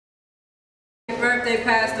birthday,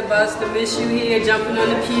 Pastor Bustard. Miss you here jumping on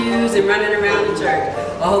the pews and running around the church.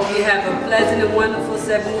 I hope you have a pleasant and wonderful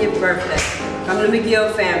 70th birthday. From the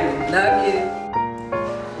McGill family. Love you.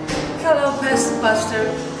 Hello, Pastor Bustard.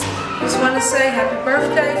 Just want to say happy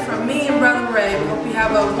birthday from me and Brother Ray. Hope you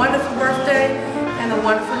have a wonderful birthday and a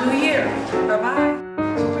wonderful new year. Bye-bye.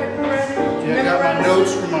 Yeah, I got my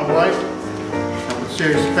notes from my wife. I would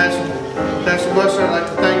say, Pastor Bustard, I'd like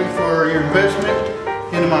to thank you for your investment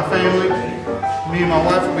into my family. Me and my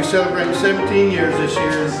wife will be celebrating 17 years this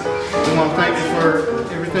year. We want to thank you for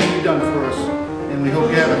everything you've done for us. And we hope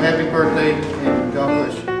you have a happy birthday and God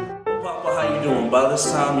bless you. Papa, how you doing? By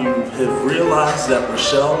this time you have realized that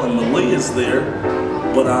Rochelle and Malia is there,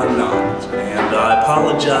 but I'm not. And I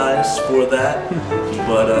apologize for that,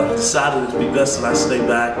 but decided it'd be best that I stay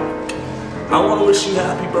back. I want to wish you a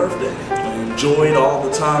happy birthday. I enjoyed all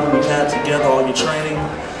the time we've had together, all your training,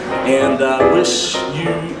 and I wish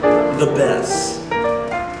you the best.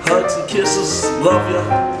 Hugs and kisses, love you,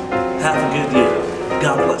 have a good year.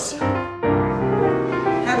 God bless you.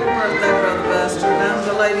 Happy birthday, Brother Bustard. I'm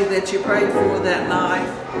the lady that you prayed for that night,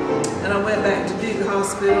 and I went back to Duke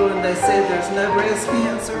Hospital and they said there's no breast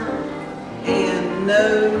cancer and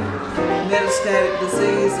no metastatic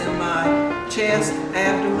disease in my chest,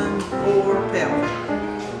 abdomen, or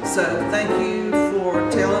pelvic. So thank you for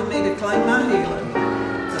telling me to claim my healing,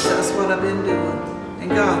 because that's what I've been doing. And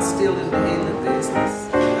God's still in the healing business.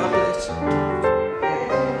 God bless you.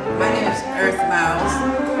 My name is Earth Miles.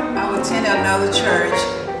 I attended another church.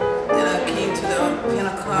 Then I came to the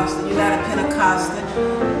Pentecostal, United Pentecostal,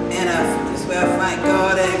 and that's where I find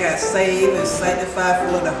God and got saved and sanctified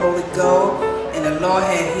full of the Holy Ghost. And the Lord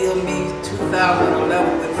had healed me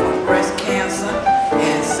 2011 from breast cancer.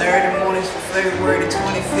 And Saturday morning, February the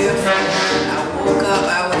 25th, I woke up,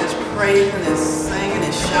 I was just praising and singing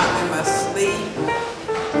and shouting in my sleep.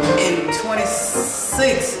 In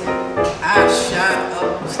 26, I shot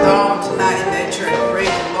up a storm tonight in that church. Praise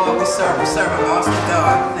the Lord, we serve an awesome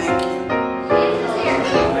God. Thank you.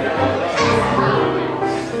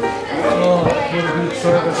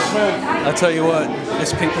 I tell you what,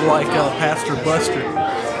 it's people like Pastor Bustard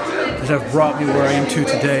that have brought me where I am to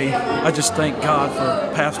today. I just thank God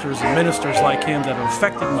for pastors and ministers like him that have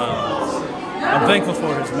affected my life. I'm thankful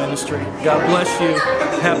for his ministry. God bless you.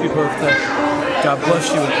 Happy birthday. God bless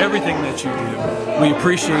you in everything that you do. We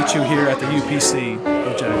appreciate you here at the UPC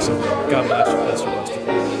of Jacksonville. God bless you, Pastor Bustard.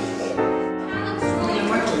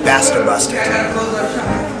 Pastor Bustard.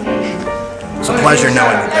 It's a pleasure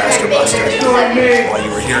knowing you, Pastor Bustard, while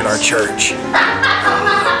you were here at our church.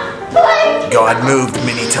 God moved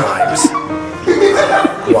many times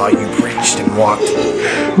while you preached and walked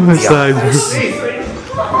the aisles.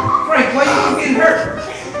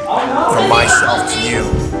 From myself to you,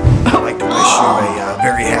 I'd like to wish you a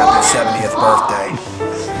very happy 70th birthday.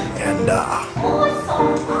 And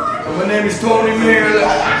my name is Tony Mayer.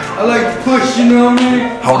 I like to push, you know what I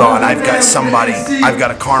mean? Hold on, I've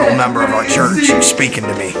got a carnal member of our church who's speaking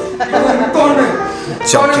to me.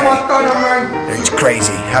 It's okay. It's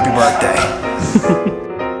crazy. Happy birthday.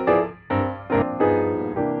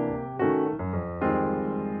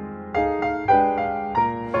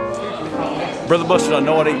 Brother Bustard, I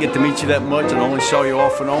know I didn't get to meet you that much and I only saw you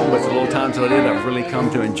off and on, but the little times that I did, I've really come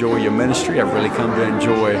to enjoy your ministry. I've really come to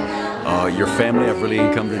enjoy your family. I've really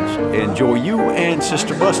come to enjoy you and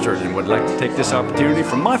Sister Bustard, and would like to take this opportunity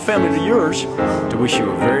from my family to yours to wish you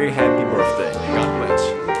a very happy birthday. God bless.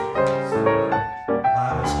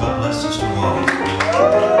 God bless Sister Wally.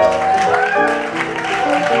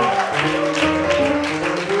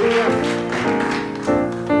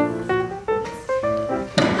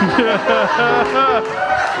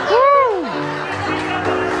 Woo!